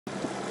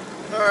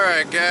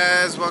Alright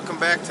guys, welcome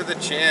back to the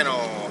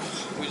channel.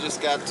 We just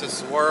got to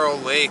Saguaro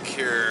Lake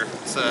here.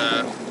 It's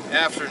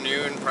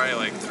afternoon, probably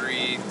like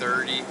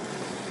 3:30,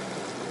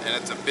 and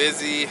it's a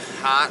busy,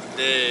 hot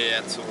day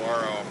at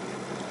Saguaro.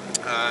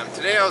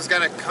 Today I was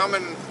gonna come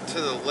into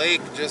the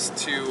lake just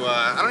to,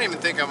 I don't even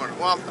think I'm gonna,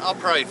 well, I'll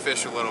probably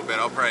fish a little bit.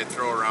 I'll probably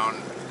throw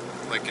around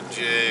like a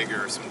jig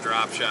or some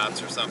drop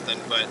shots or something,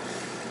 but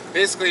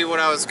basically what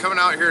I was coming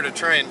out here to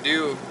try and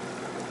do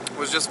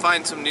was just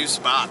find some new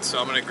spots. So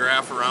I'm gonna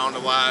graph around a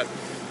lot.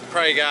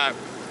 Probably got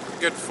a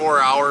good 4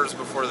 hours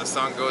before the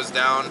sun goes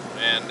down,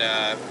 and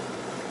I'm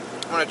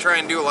gonna try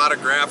and do a lot of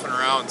graphing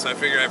around. So I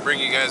figured I'd bring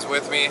you guys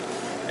with me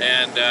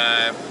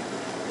and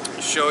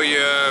show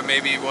you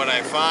maybe what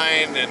I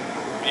find, and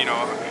you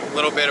know, a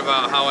little bit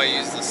about how I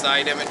use the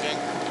side imaging.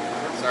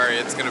 Sorry,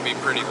 it's gonna be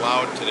pretty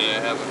loud today, I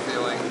have a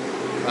feeling.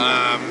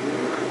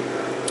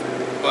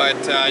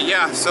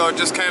 Yeah, so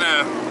just kind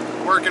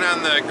of working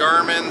on the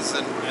Garmin's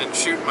and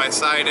shooting my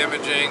side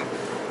imaging,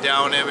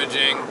 down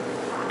imaging,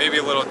 maybe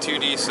a little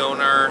 2D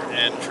sonar,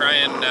 and try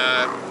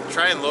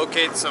and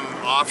locate some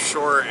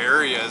offshore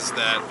areas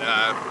that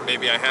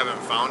maybe I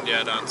haven't found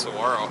yet on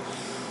Saguaro.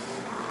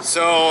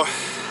 So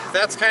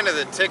that's kind of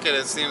the ticket,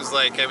 it seems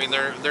like. I mean,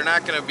 they're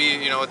not going to be,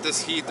 you know, with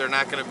this heat, they're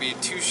not going to be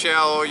too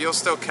shallow. You'll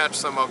still catch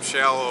some up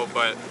shallow,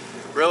 but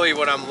really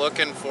what I'm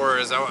looking for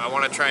is I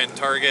want to try and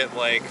target,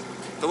 like,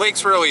 the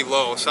lake's really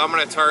low, so I'm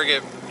going to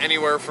target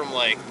anywhere from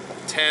like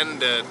 10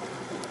 to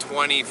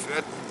 20,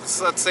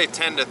 let's say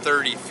 10 to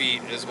 30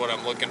 feet is what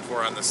I'm looking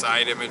for on the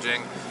side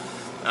imaging.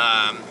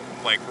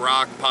 Like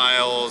rock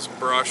piles,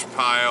 brush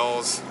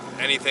piles,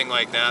 anything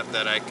like that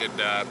that I could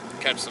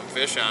catch some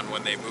fish on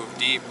when they move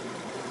deep,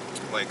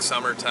 like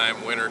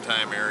summertime,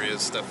 wintertime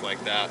areas, stuff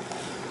like that.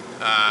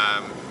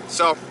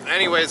 So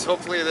anyways,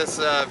 hopefully this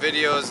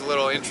video is a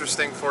little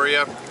interesting for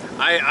you.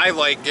 I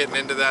like getting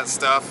into that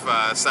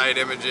stuff, side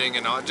imaging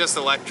and just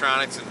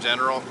electronics in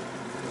general.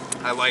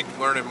 I like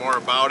learning more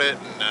about it,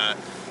 and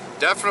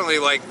definitely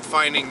like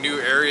finding new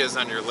areas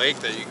on your lake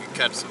that you can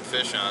catch some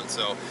fish on.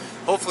 So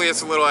hopefully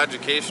it's a little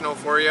educational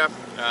for you.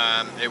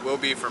 It will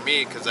be for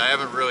me, because I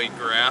haven't really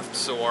graphed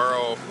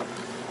Saguaro.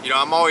 You know,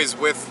 I'm always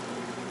with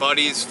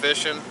buddies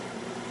fishing,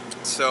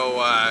 so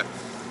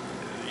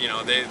you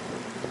know,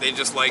 they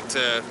just like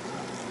to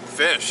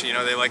fish. You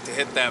know, they like to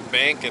hit that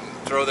bank and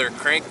throw their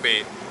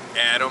crankbait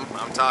at them.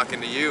 I'm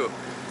talking to you.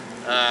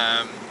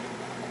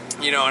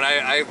 You know, and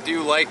I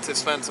do like to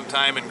spend some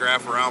time and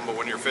graph around, but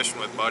when you're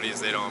fishing with buddies,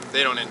 they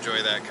don't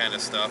enjoy that kind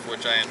of stuff,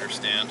 which I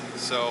understand.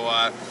 So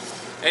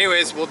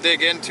anyways, we'll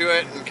dig into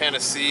it and kind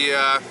of see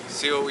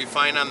what we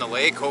find on the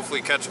lake.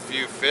 Hopefully catch a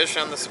few fish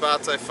on the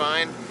spots I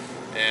find,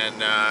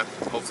 and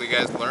hopefully you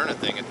guys learn a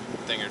thing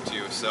or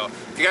two. So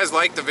if you guys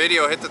like the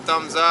video, hit the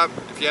thumbs up.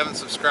 If you haven't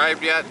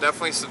subscribed yet,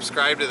 definitely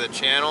subscribe to the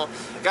channel.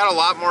 Got a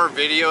lot more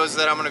videos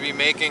that I'm going to be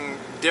making,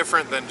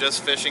 different than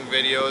just fishing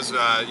videos.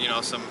 You know,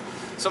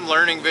 some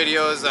learning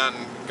videos on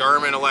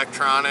Garmin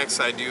electronics.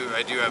 I do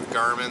have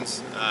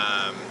Garmin's,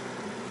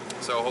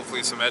 so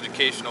hopefully some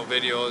educational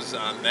videos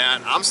on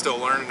that. I'm still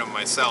learning them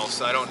myself,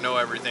 so I don't know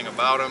everything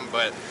about them,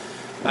 but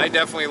I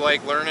definitely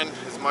like learning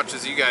as much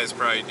as you guys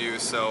probably do.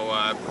 So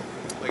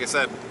like I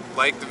said,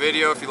 like the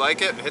video if you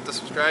like it, hit the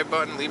subscribe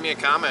button, leave me a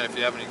comment if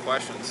you have any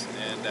questions,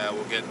 and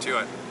we'll get to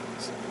it.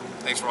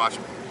 Thanks for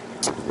watching.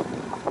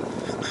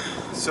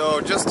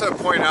 So just to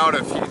point out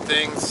a few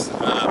things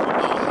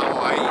about how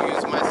I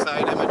use my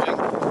side imaging.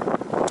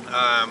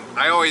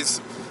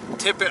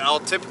 I'll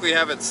typically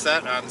have it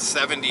set on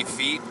 70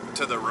 feet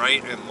to the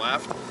right and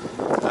left.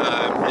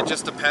 It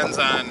just depends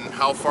on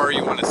how far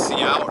you want to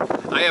see out.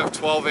 I have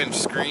 12-inch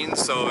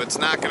screens, so it's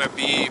not going to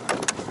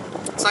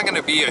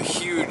be a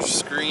huge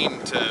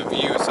screen to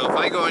view. So if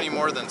I go any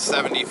more than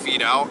 70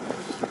 feet out,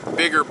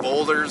 bigger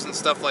boulders and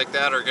stuff like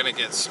that are going to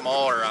get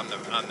smaller on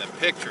the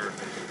picture.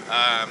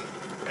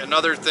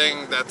 Another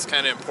thing that's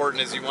kind of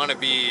important is you want to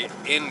be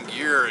in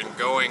gear and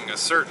going a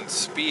certain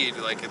speed,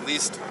 like at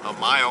least a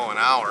mile an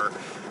hour.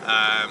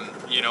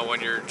 You know,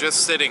 when you're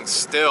just sitting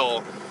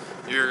still,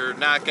 you're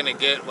not going to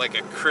get like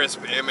a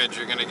crisp image.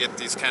 You're going to get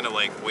these kind of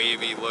like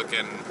wavy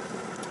looking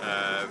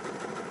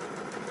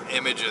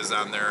images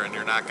on there, and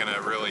you're not going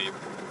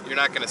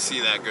to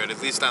see that good,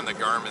 at least on the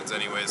Garmin's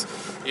anyways.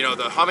 You know,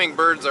 the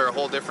hummingbirds are a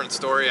whole different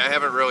story. I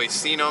haven't really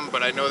seen them,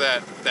 but I know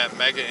that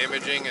mega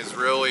imaging is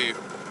really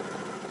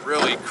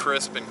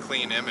crisp and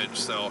clean image.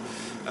 So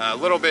a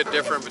little bit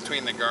different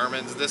between the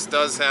Garmin's. This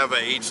does have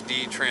a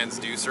HD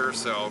transducer,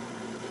 so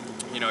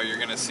you know, you're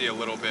gonna see a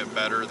little bit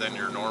better than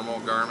your normal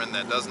Garmin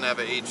that doesn't have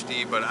a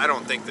HD, but I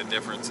don't think the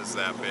difference is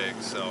that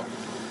big. So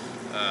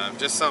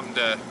just something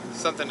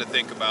to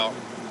think about.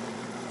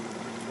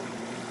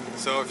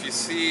 So if you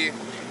see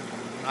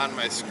on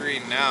my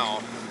screen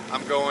now,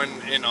 I'm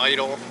going in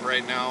idle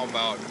right now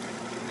about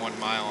 1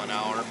 mile an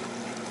hour.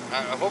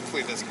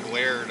 Hopefully this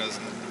glare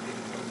doesn't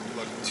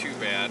look too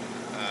bad,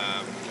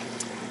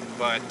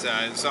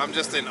 so I'm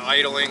just in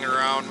idling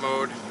around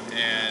mode,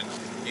 and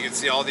you can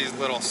see all these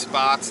little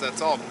spots.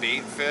 That's all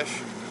bait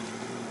fish.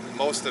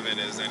 Most of it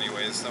is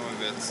anyways.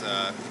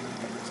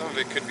 Some Some of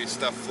it could be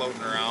stuff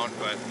floating around,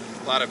 but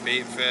a lot of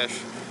bait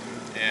fish,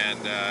 and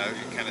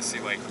you kind of see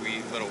like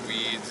little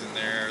weeds in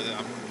there.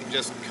 I'm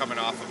just coming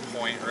off a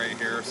point right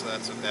here, so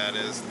that's what that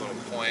is, a little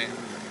point.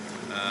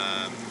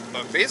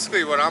 But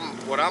basically what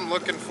I'm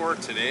looking for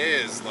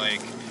today is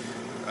like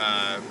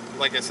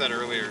I said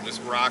earlier,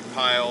 just rock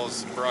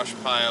piles, brush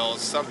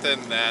piles,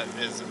 something that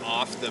is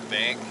off the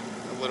bank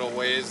a little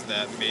ways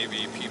that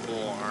maybe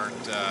people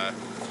aren't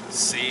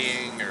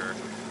seeing, or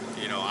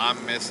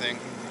I'm missing.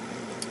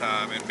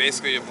 And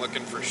basically I'm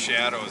looking for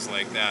shadows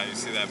like that. You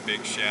see that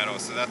big shadow,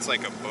 so that's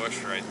like a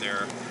bush right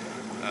there,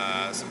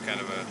 some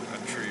kind of a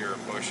tree or a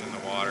bush in the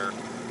water,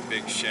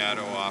 big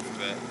shadow off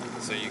of it.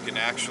 So you can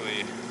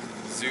actually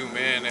zoom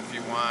in if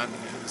you want.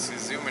 See,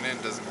 zooming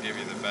in doesn't give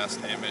you the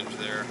best image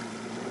there.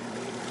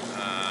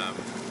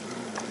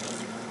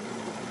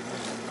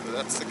 But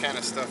that's the kind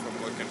of stuff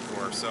I'm looking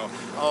for. So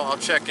I'll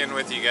check in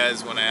with you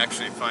guys when I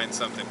actually find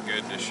something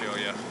good to show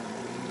you.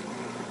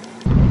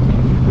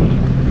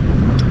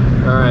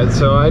 Alright,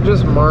 so I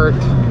just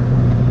marked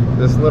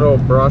this little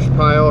brush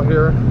pile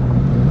here.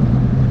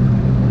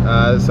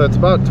 So it's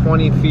about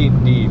 20 feet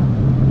deep.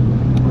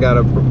 Got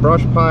a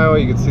brush pile,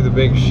 you can see the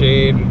big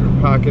shade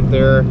pocket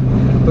there.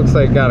 Looks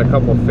like got a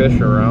couple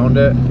fish around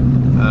it.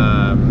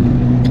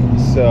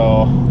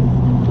 So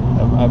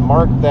I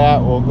marked that.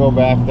 We'll go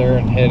back there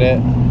and hit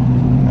it.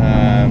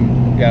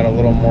 Got a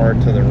little more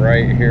to the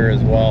right here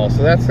as well.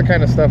 So that's the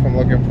kind of stuff I'm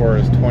looking for,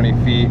 is 20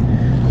 feet.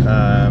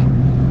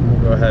 We'll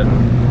go ahead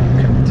and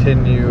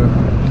continue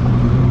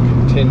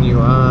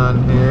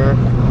on here.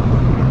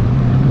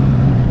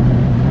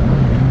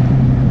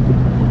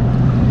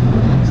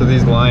 So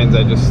these lines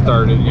I just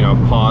started,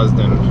 paused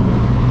and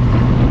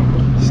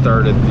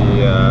started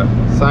the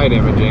side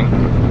imaging.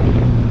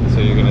 So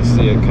you're gonna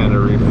see it kind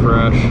of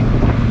refresh.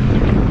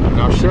 And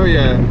I'll show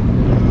you,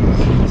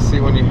 see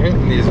when you're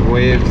hitting these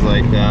waves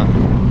like that,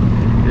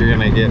 you're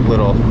gonna get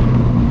little,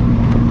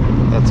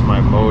 that's my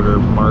motor,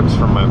 marks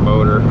from my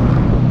motor.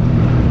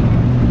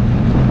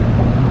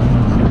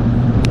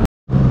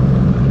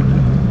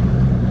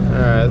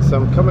 Alright, so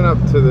I'm coming up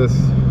to this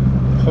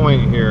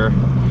point here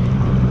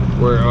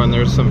and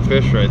there's some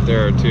fish right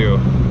there too.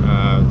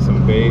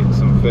 Some bait,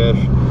 some fish.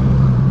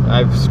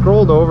 I've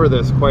scrolled over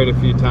this quite a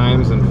few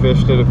times and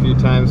fished it a few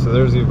times, so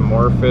there's even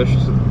more fish.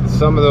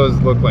 Some of those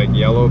look like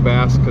yellow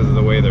bass because of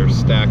the way they're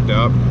stacked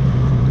up.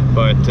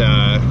 But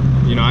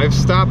I've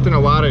stopped in a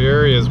lot of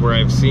areas where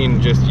I've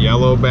seen just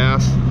yellow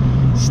bass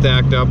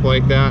stacked up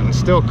like that and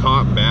still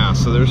caught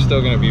bass, so there's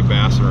still going to be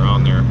bass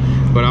around there.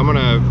 But I'm going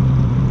to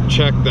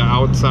check the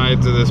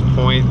outsides of this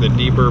point, the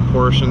deeper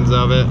portions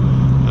of it,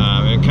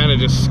 and kind of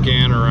just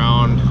scan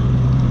around.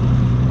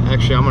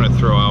 Actually, I'm going to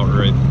throw out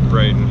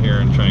right in here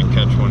and try and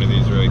catch one of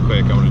these really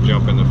quick. I'm going to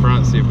jump in the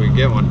front and see if we can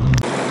get one.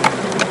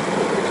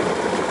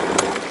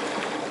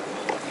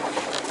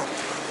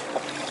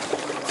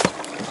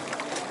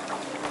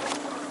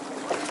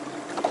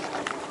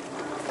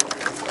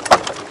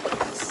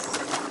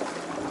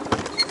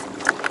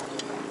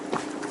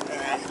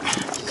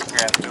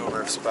 Grabbed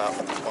over a spot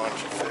with a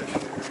bunch of fish.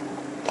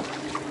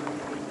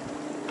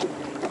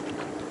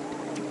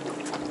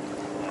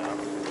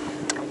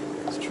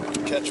 Let's try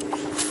to catch one.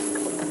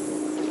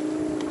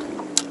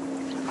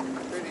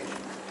 Pretty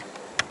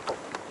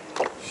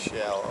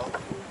shallow,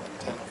 about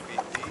 10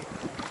 feet deep.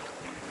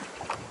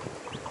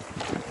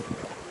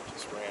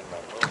 Just ran my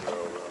motor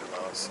over them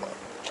now, so.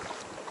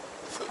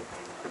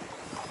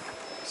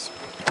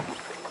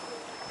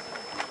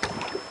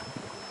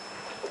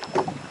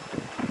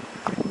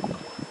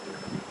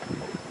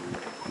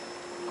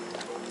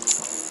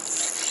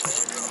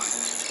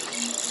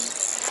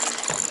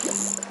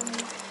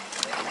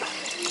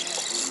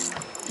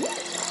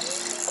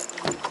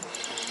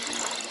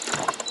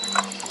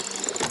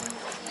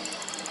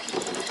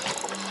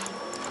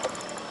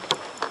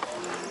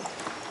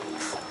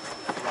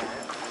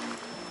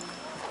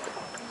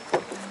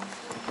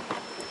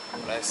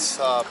 I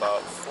saw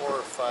about 4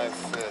 or 5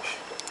 fish.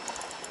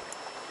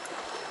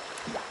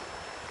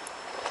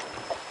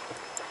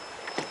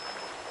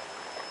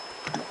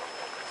 A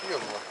few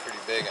of them look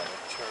pretty big on the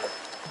chart.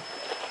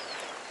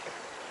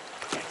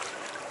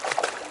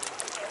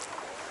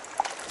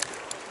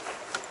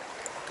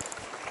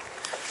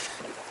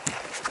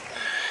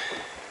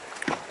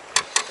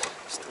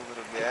 Just a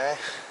little guy.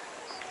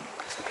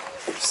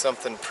 There's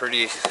something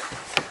pretty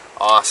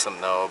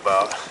awesome though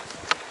about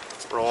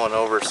rolling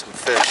over some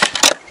fish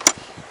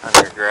on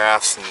your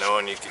graphs and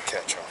knowing you could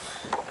catch them.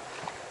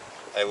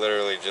 I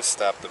literally just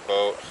stopped the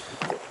boat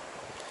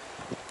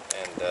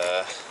and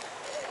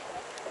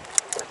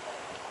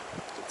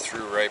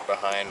threw right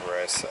behind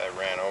where I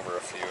ran over a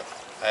few.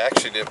 I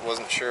actually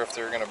wasn't sure if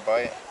they were going to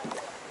bite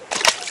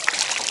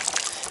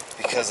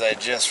because I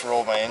just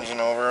rolled my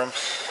engine over them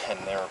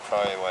and they were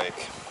probably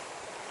like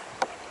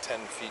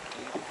 10 feet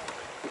deep.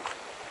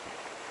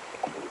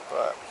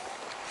 But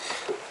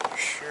there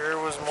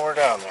sure was more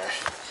down there.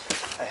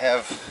 I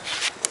have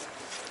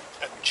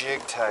a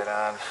jig tied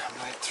on. I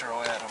might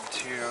throw at them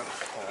too.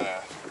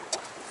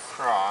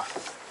 Craw.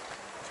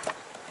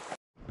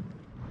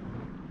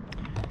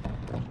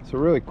 So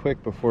really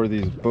quick before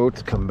these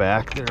boats come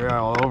back, they're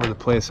all over the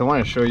place. I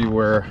want to show you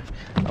where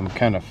I'm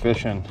kind of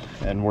fishing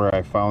and where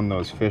I found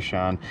those fish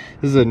on.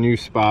 This is a new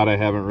spot I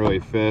haven't really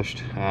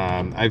fished.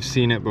 I've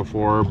seen it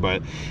before,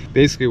 but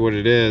basically what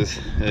it is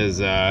this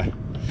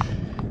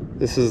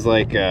is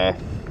like a,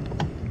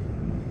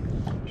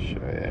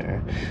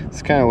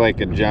 it's kind of like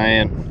a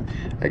giant,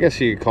 I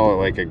guess you could call it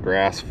like a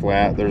grass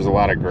flat. There's a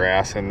lot of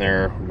grass in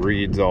there,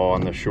 reeds all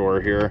on the shore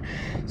here.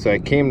 So I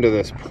came to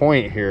this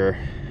point here,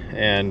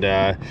 and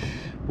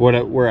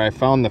where I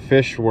found the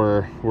fish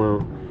were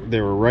they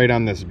were right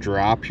on this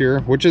drop here,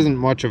 which isn't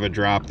much of a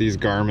drop. These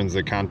Garmin's,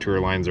 the contour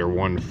lines are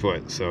 1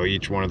 foot, so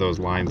each one of those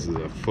lines is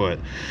a foot.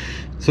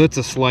 So it's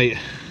a slight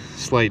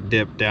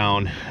dip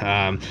down,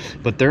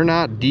 but they're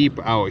not deep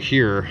out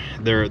here.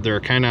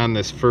 They're kind of on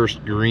this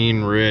first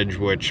green ridge,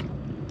 which,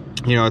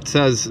 you know, it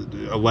says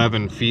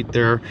 11 feet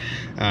there.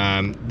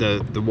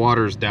 The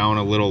water's down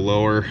a little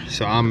lower,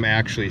 so I'm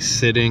actually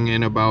sitting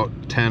in about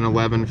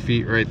 10-11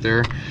 feet right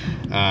there.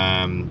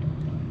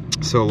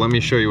 So let me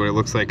show you what it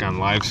looks like on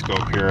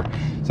Livescope here.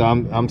 So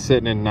I'm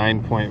sitting in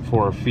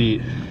 9.4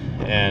 feet,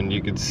 and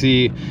you can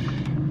see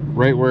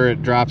right where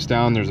it drops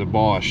down, there's a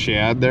ball of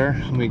shad there.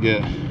 Let me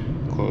get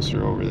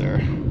closer over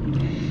there.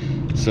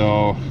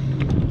 So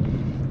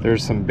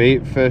there's some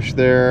bait fish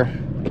there,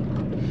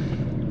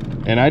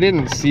 and I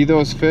didn't see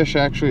those fish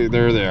actually.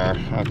 There they are.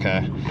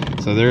 Okay,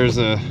 so there's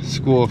a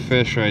school of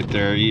fish right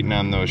there eating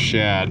on those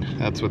shad.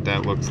 That's what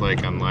that looks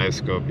like on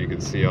Livescope. You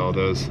can see all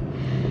those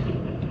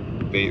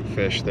bait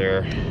fish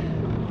there,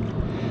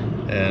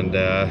 and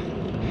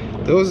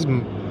those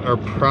are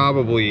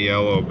probably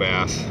yellow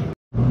bass.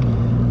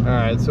 All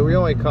right, so we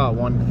only caught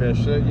one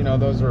fish. You know,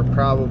 those were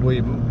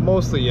probably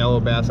mostly yellow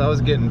bass. I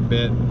was getting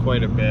bit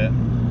quite a bit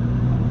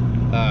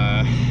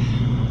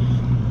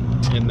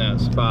in that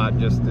spot.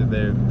 Just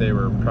they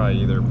were probably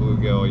either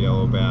bluegill,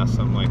 yellow bass,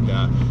 something like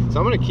that. So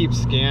I'm gonna keep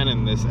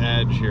scanning this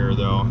edge here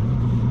though,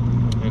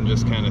 and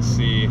just kind of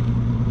see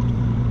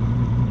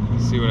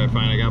what I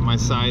find. I got my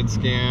side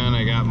scan,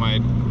 I got my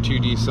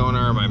 2D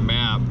sonar, my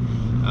map.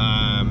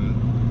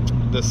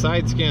 The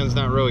side scan's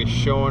not really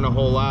showing a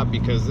whole lot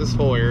because this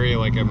whole area,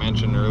 like I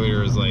mentioned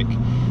earlier, is like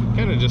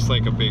kind of just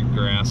like a big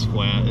grass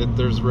flat.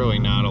 There's really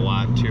not a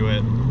lot to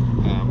it,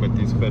 but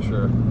these fish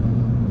are,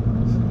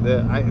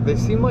 they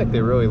seem like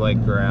they really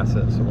like grass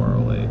at Saguaro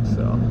Lake,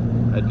 so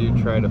I do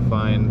try to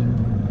find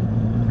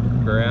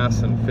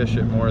grass and fish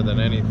it more than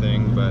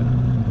anything, but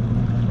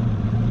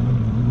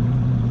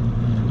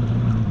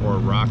or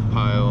rock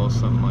piles,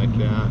 something like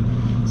that.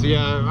 So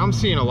yeah, I'm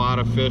seeing a lot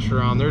of fish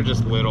around. They're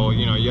just little,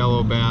 you know,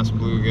 yellow bass,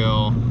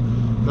 bluegill,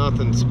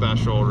 nothing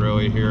special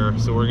really here.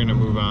 So we're gonna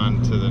move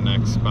on to the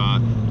next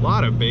spot. A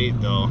lot of bait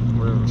though.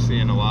 We're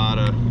seeing a lot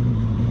of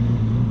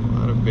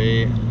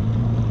bait. You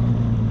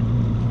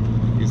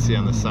can see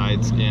on the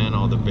side scan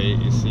all the bait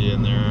you see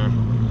in there.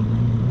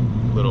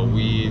 Little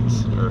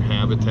weeds or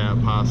habitat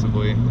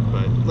possibly.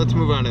 But let's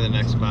move on to the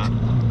next spot.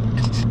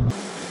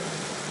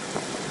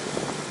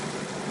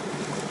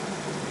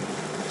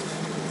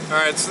 All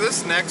right, so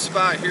this next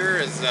spot here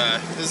is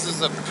this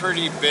is a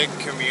pretty big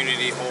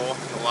community hole.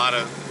 A lot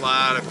of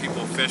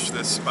people fish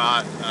this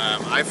spot.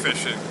 I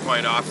fish it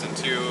quite often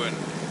too, and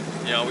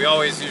you know, we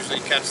always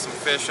usually catch some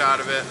fish out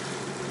of it,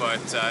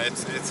 but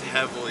it's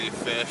heavily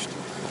fished.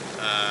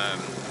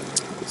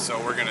 So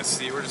we're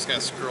just gonna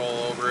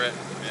scroll over it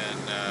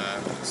and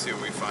see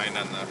what we find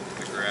on the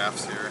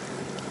graphs here.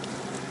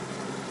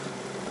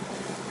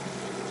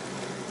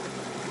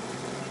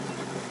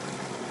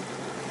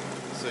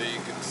 So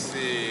you can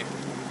see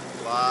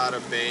a lot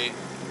of bait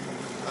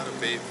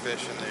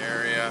fish in the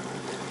area.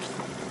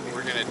 What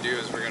we're gonna do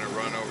is we're gonna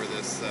run over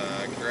this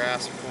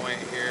grass point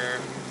here,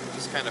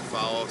 just kind of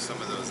follow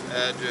some of those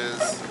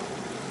edges.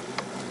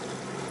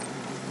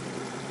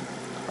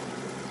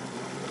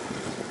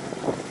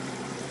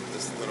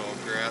 This little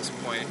grass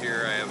point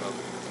here, I have a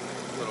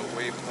little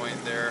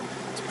waypoint there.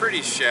 It's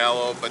pretty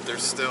shallow, but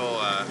there's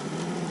still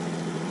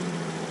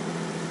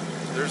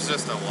there's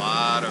just a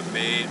lot of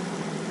bait.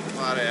 A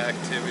lot of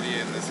activity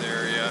in this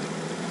area.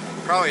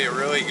 Probably a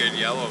really good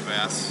yellow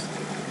bass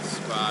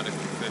spot if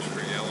you fish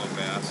for yellow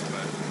bass,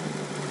 but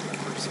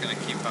we're just gonna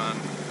keep on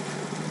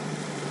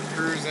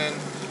cruising.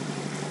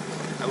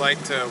 I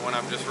like to, when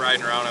I'm just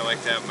riding around, I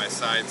like to have my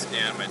side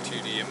scan, my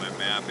 2D, and my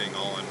mapping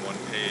all in one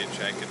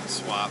page. I can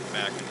swap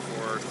back and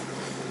forth,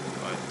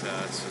 but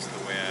it's just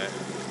the way I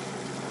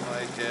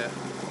like it.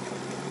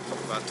 I'm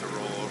about to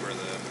roll over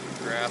the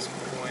grass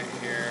point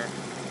here.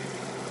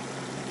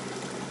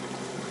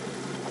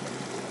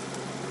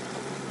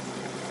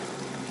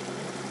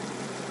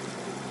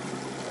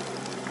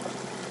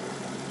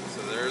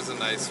 There's a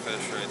nice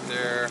fish right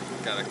there.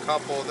 Got a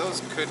couple.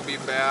 Those could be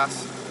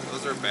bass.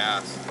 Those are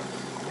bass.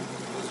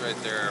 Those right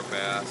there are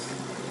bass.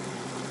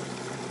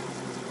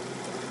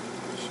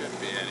 Should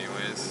be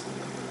anyways.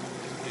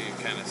 You can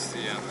kind of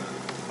see on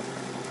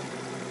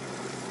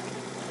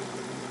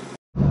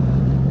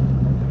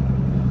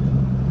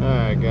the...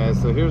 Alright guys,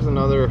 so here's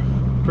another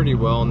pretty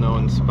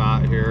well-known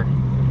spot here.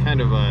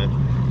 Kind of a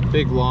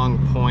big long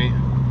point.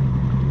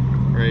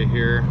 right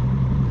here.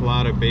 A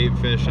lot of bait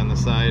fish on the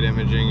side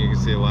imaging. You can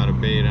see a lot of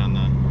bait on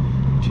the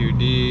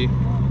 2D.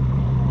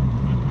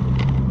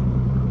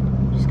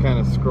 Just kind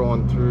of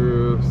scrolling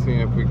through, seeing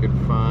if we could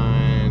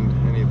find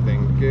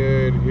anything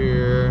good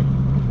here.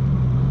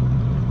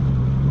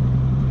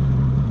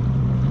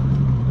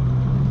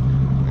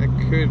 That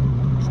could,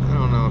 I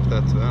don't know if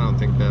that's, I don't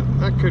think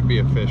that could be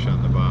a fish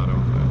on the bottom.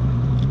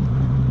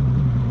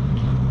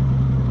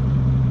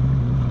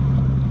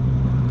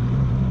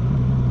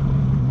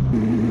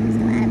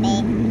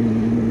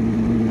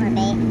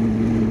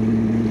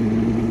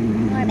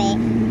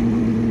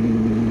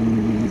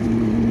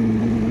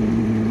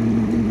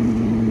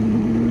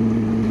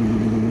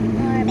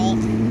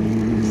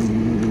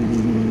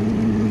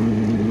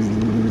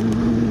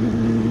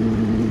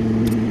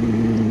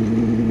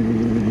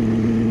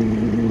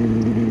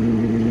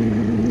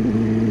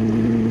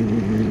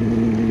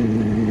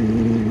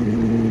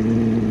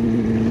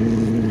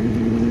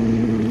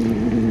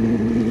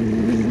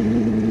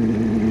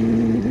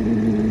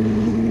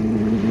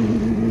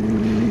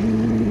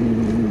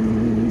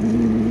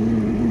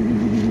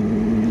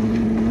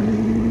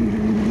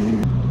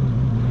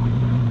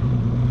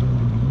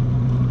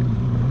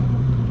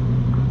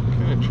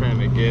 Trying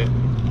to get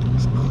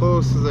as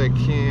close as I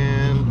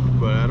can,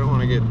 but I don't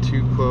want to get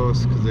too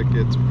close because it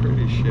gets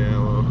pretty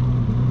shallow.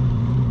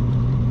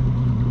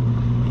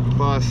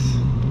 Plus,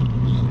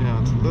 you know,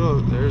 it's a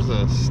little, there's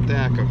a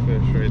stack of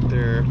fish right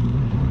there.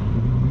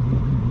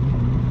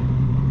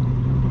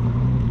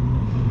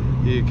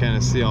 You kind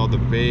of see all the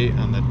bait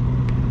on the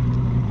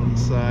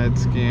side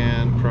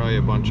scan. Probably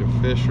a bunch of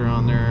fish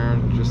around there,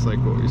 just like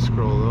what we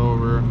scrolled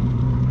over.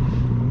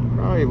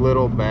 Probably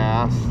little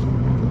bass.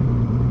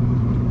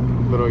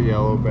 Little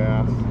yellow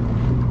bass.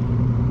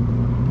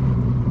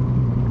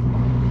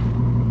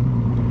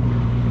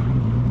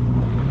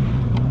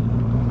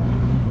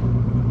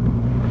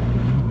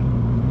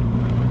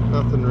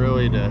 Nothing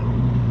really to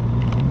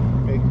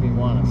make me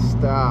want to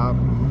stop.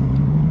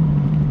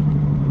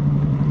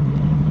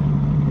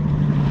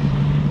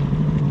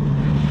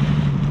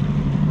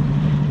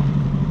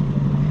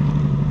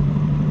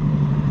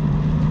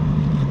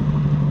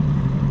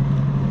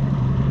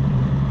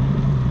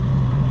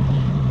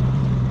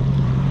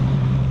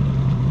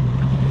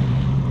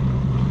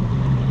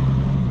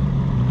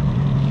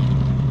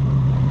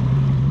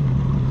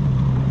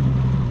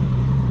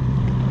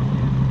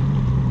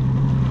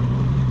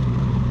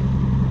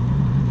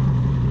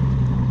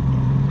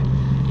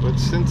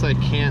 Since I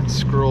can't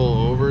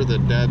scroll over the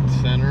dead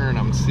center and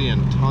I'm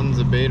seeing tons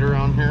of bait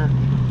around here,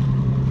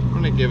 I'm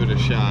gonna give it a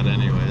shot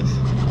anyways.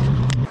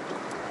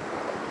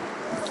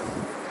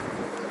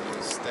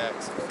 Those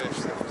stacks of fish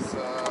that we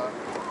saw.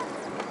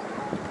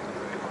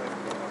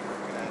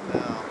 Looking at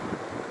now.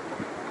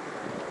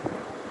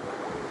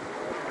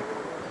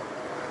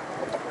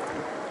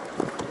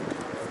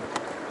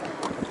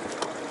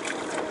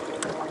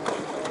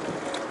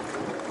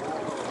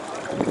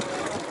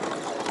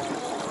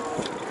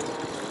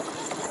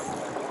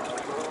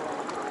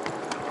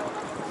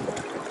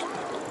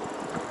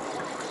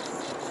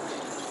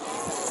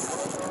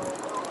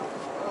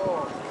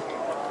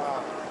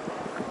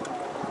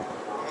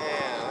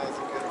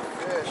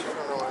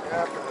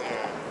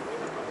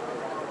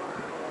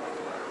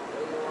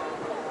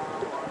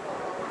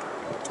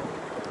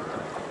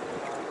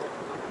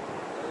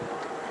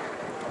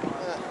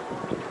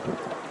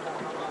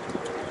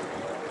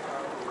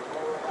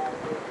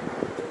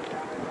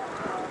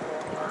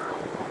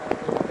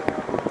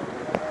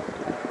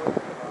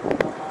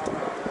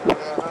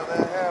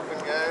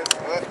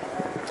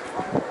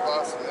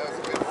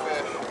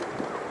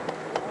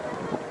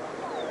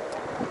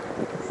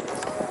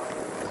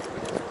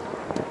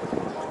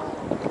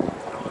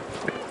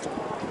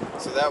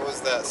 That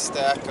was that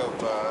stack of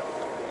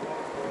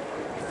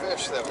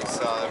fish that we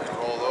saw that we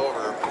rolled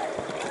over.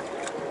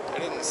 I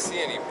didn't see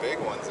any big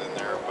ones in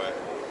there, but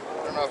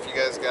I don't know if you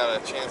guys got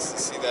a chance to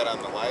see that on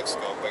the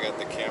Livescope. I got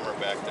the camera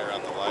back there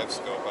on the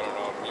Livescope. I don't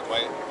know if you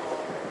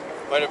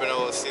might have been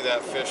able to see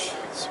that fish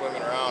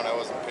swimming around. I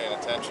wasn't paying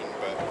attention,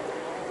 but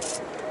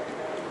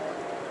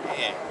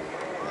man,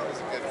 that was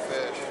a good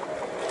fish.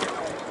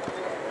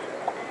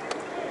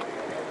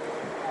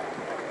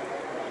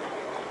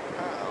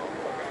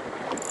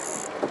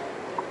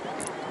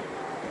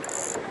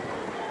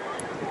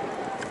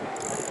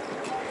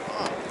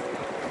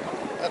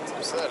 That's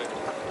upsetting.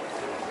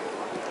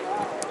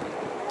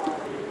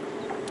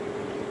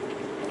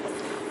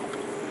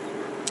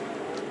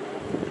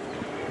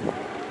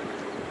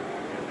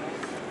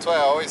 That's why I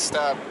always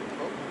stop.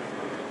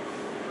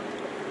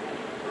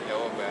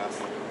 Yellow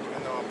bass.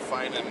 Even though I'm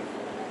finding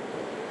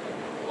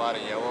a lot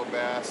of yellow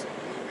bass and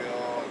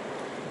bluegill,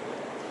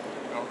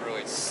 I don't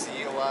really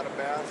see a lot of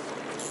bass.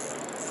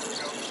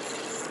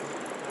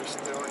 They're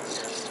still in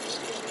here.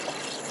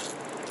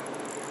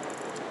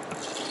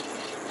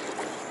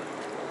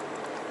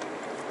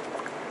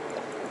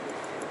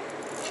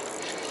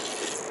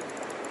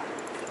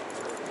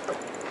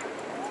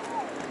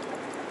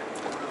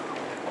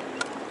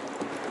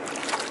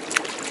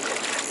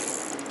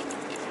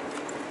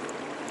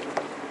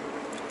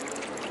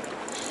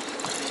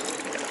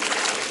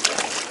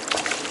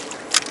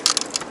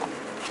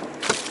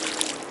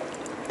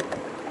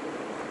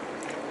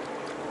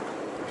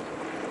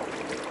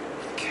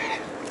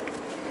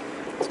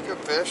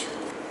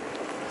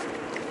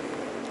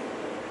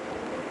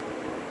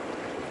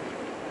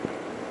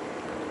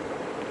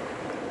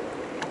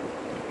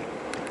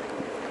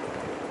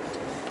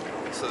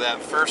 So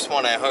that first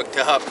one I hooked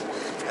up,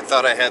 I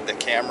thought I had the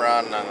camera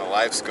on the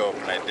Livescope,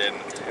 and I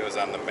didn't. It was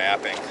on the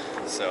mapping.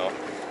 So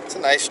it's a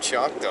nice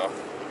chunk though.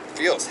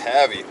 Feels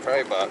heavy,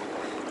 probably about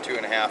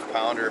 2.5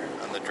 pounder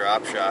on the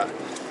drop shot.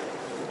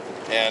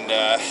 And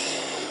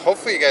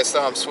hopefully you guys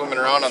saw him swimming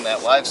around on that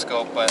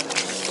Livescope, but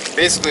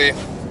basically, you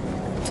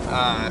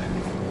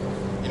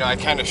know, I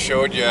kind of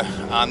showed you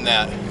on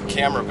that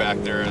camera back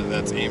there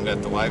that's aimed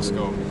at the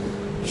Livescope,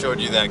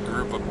 showed you that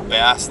group of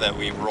bass that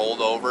we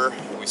rolled over.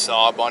 We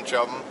saw a bunch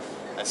of them.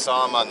 I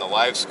saw them on the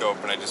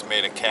Livescope, and I just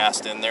made a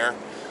cast in there.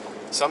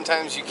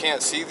 Sometimes you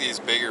can't see these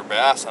bigger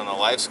bass on the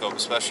Livescope,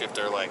 especially if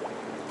they're like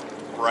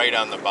right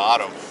on the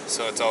bottom.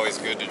 So it's always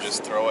good to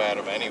just throw at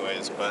them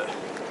anyways, but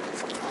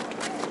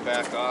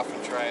back off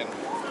and try and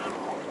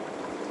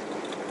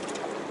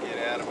get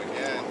at them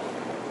again.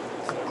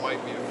 So there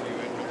might be a few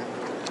in here.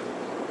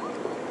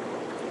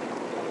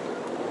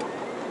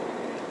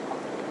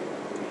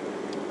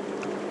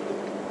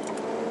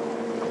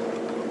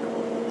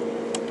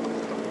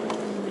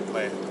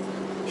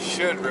 I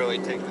should really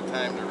take the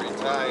time to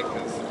retie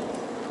because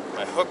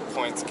my hook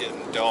point's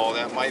getting dull.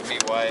 That might be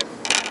why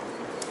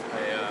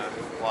I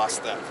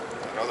lost that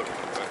other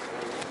one,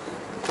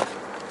 but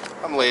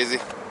I'm lazy.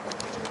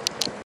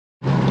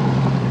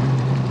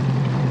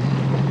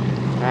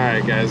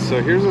 Alright guys,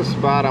 so here's a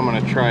spot I'm going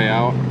to try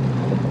out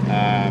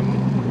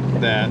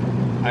that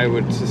I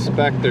would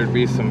suspect there'd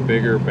be some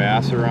bigger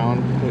bass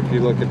around. If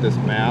you look at this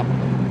map,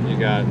 you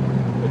got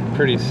a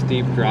pretty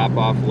steep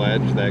drop-off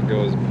ledge that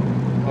goes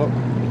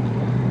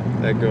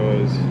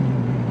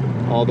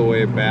all the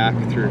way back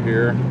through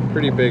here.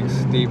 Pretty big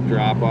steep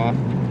drop-off.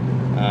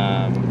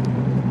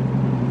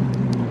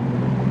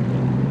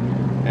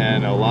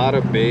 And a lot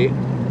of bait.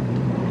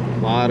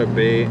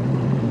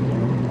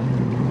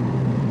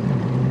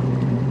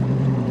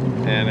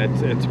 And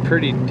it's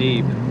pretty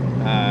deep.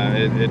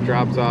 It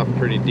drops off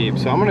pretty deep.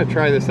 So I'm gonna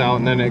try this out,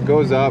 and then it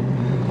goes up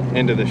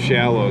into the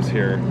shallows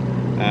here,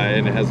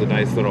 and it has a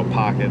nice little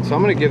pocket. So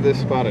I'm gonna give this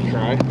spot a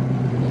try,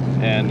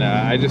 and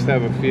I just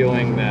have a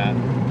feeling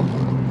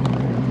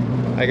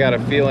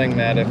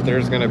that if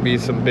there's gonna be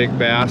some big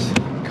bass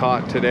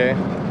caught today,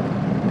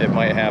 it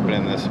might happen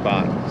in this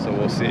spot. So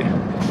we'll see.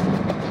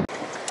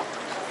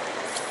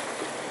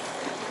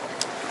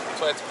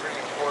 So it's pretty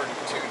important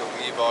too to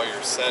leave all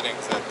your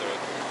settings at the,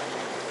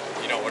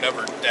 you know,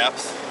 whatever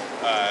depth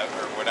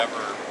or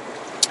whatever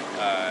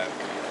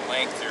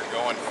length you're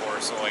going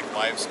for. So like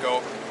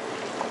Livescope,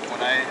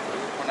 when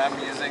I'm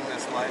using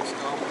this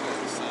Livescope,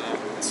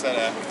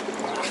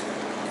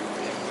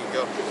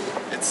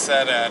 it's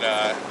set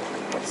at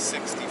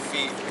 60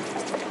 feet.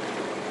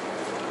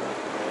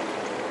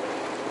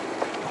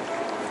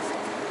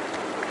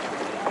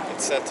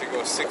 It's set to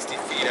go 60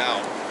 feet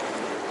out.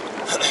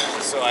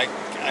 So I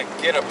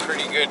get a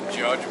pretty good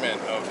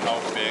judgment of how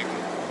big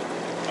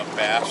a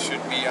bass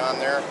should be on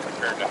there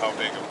compared to how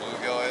big a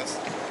bluegill is.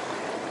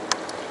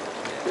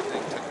 They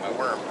took my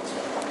worm.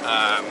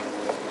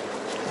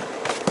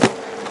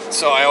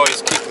 So I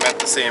always keep them at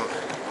the same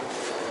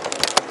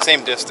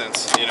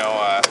distance, you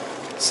know,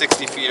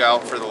 60 feet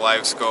out for the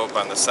Livescope.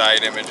 On the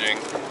side imaging,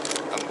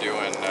 I'm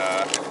doing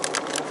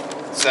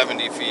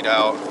 70 feet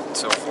out and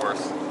so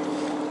forth.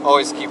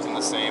 Always keep them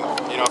the same.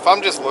 You know, if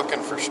I'm just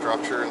looking for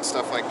structure and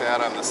stuff like that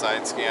on the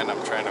side scan,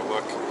 I'm trying to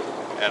look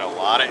at a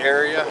lot of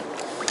area,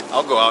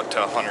 I'll go out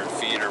to 100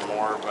 feet or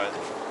more, but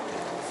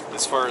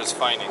as far as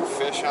finding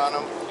fish on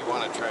them, you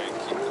want to try and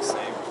keep the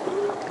same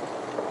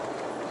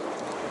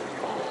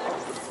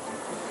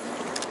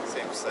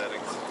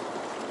settings.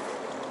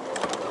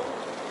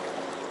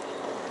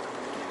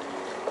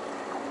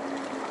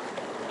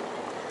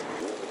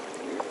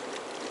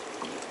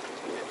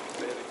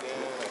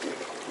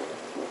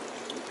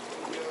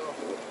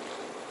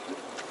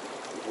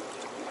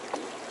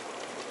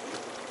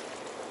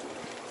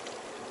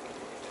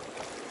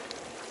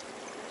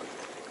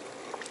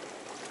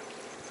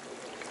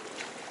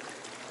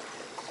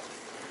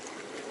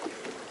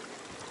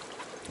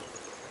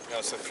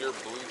 So if you're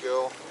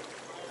bluegill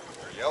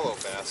or yellow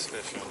bass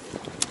fishing,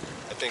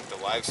 I think the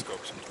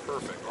Livescope's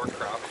perfect, or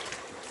crappie.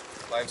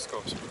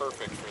 Livescope's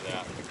perfect for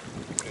that,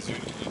 because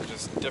you're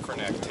just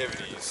different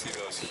activity. You see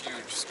those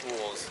huge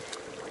schools,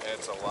 and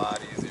it's a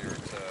lot easier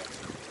to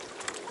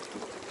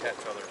catch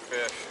other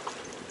fish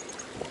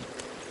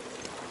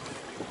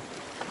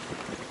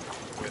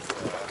with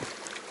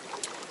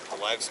a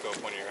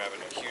Livescope when you're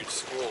having a huge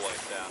school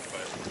like that.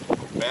 But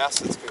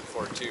bass it's good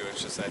for too.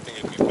 It's just I think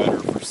it'd be better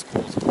for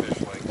schools of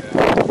fish like that.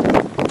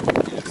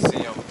 You just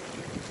see them.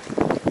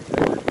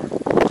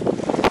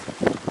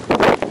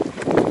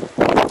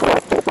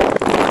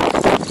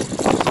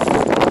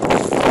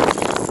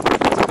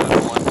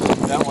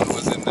 That one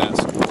was in that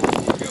school of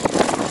bluegill.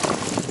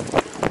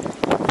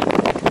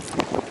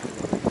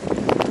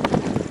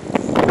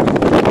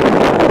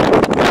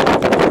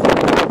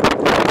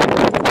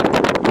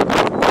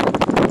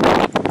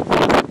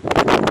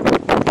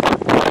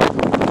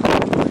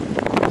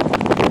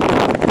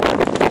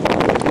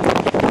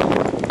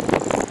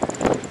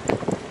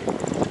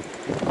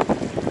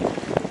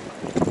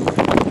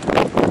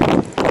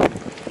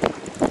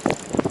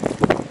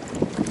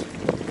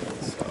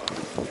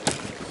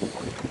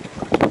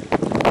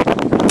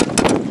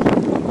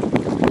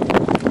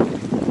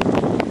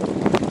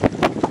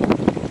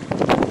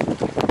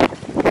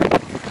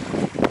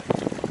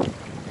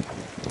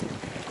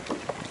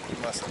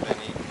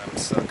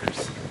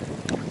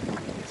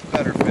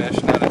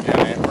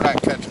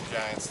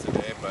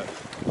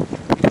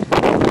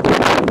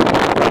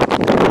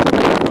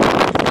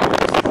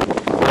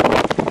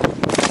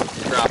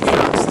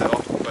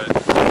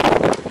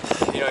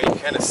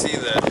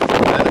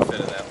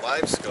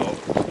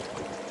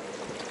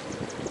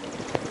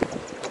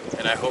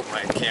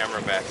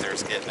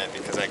 just getting it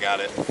because I got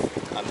it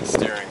on the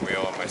steering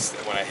wheel. And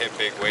when I hit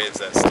big waves,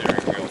 that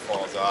steering wheel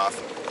falls off.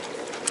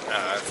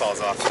 It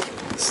falls off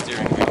the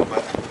steering wheel.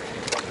 But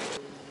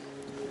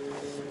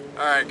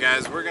all right,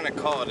 guys, we're gonna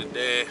call it a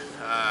day.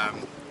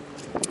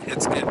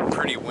 It's getting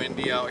pretty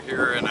windy out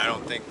here, and I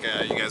don't think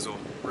you guys will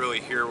really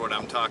hear what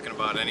I'm talking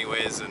about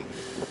anyways, and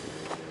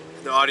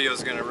the audio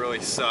is gonna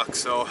really suck.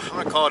 So I'm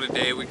gonna call it a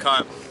day. We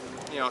caught,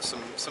 you know,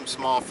 some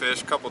small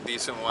fish, a couple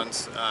decent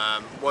ones.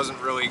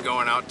 Wasn't really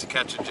going out to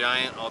catch a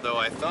giant, although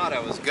I thought I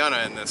was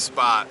gonna in this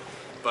spot,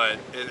 but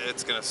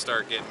it's gonna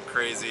start getting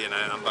crazy, and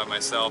I'm by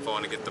myself. I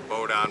want to get the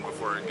boat on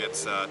before it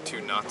gets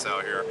too nuts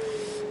out here.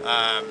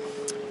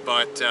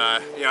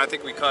 You know, I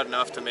think we caught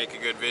enough to make a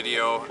good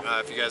video.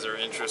 If you guys are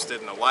interested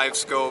in the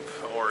Livescope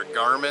or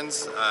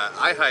Garmin's,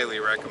 I highly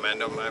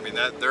recommend them. I mean,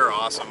 they're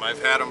awesome.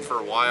 I've had them for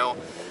a while.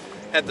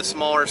 Had the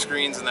smaller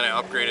screens, and then I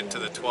upgraded to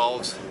the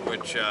 12s,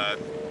 which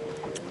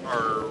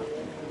are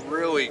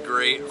really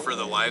great for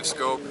the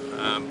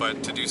Livescope.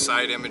 But to do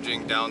side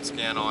imaging, down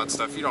scan, all that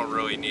stuff, you don't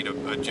really need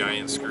a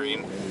giant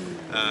screen.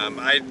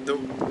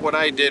 What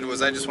I did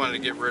was I just wanted to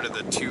get rid of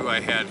the two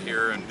I had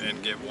here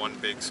and get one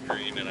big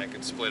screen, and I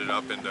could split it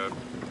up into,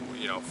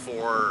 you know, 4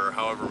 or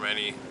however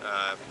many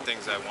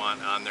things I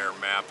want on there,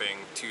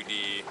 mapping,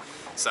 2D,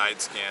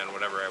 side scan,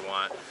 whatever I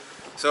want.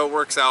 So it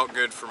works out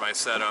good for my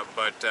setup,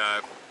 but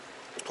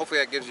hopefully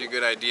that gives you a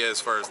good idea as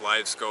far as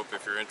Livescope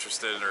if you're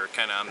interested or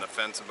kind of on the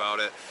fence about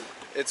it.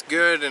 It's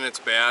good and it's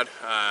bad.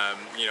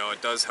 You know,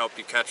 it does help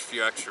you catch a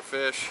few extra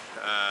fish.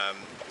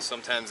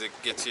 Sometimes it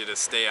gets you to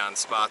stay on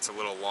spots a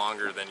little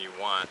longer than you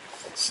want.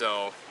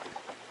 So,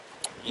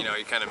 you know,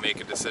 you kind of make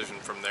a decision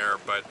from there.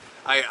 But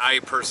I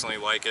personally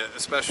like it,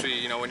 especially,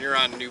 you know, when you're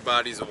on new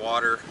bodies of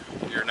water,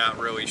 you're not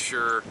really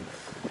sure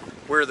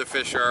where the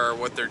fish are,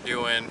 what they're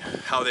doing,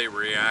 how they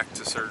react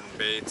to certain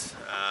baits.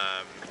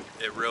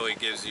 It really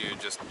gives you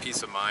just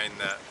peace of mind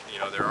that, you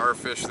know, there are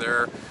fish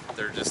there,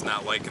 they're just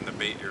not liking the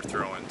bait you're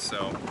throwing.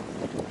 So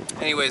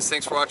anyways,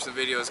 thanks for watching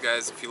the videos,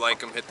 guys. If you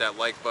like them, hit that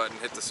like button,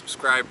 hit the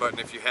subscribe button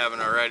if you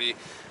haven't already.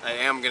 I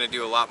am going to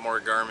do a lot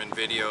more Garmin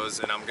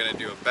videos, and I'm going to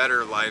do a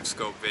better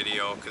Livescope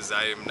video because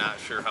I am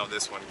not sure how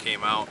this one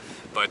came out,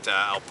 but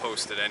I'll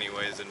post it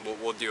anyways, and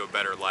we'll do a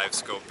better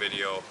Livescope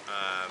video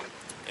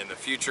in the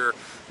future,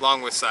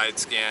 along with side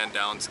scan,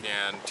 down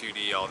scan,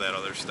 2D, all that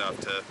other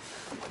stuff,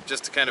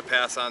 just to kind of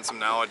pass on some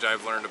knowledge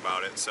I've learned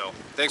about it. So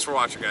thanks for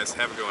watching, guys.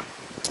 Have a good one.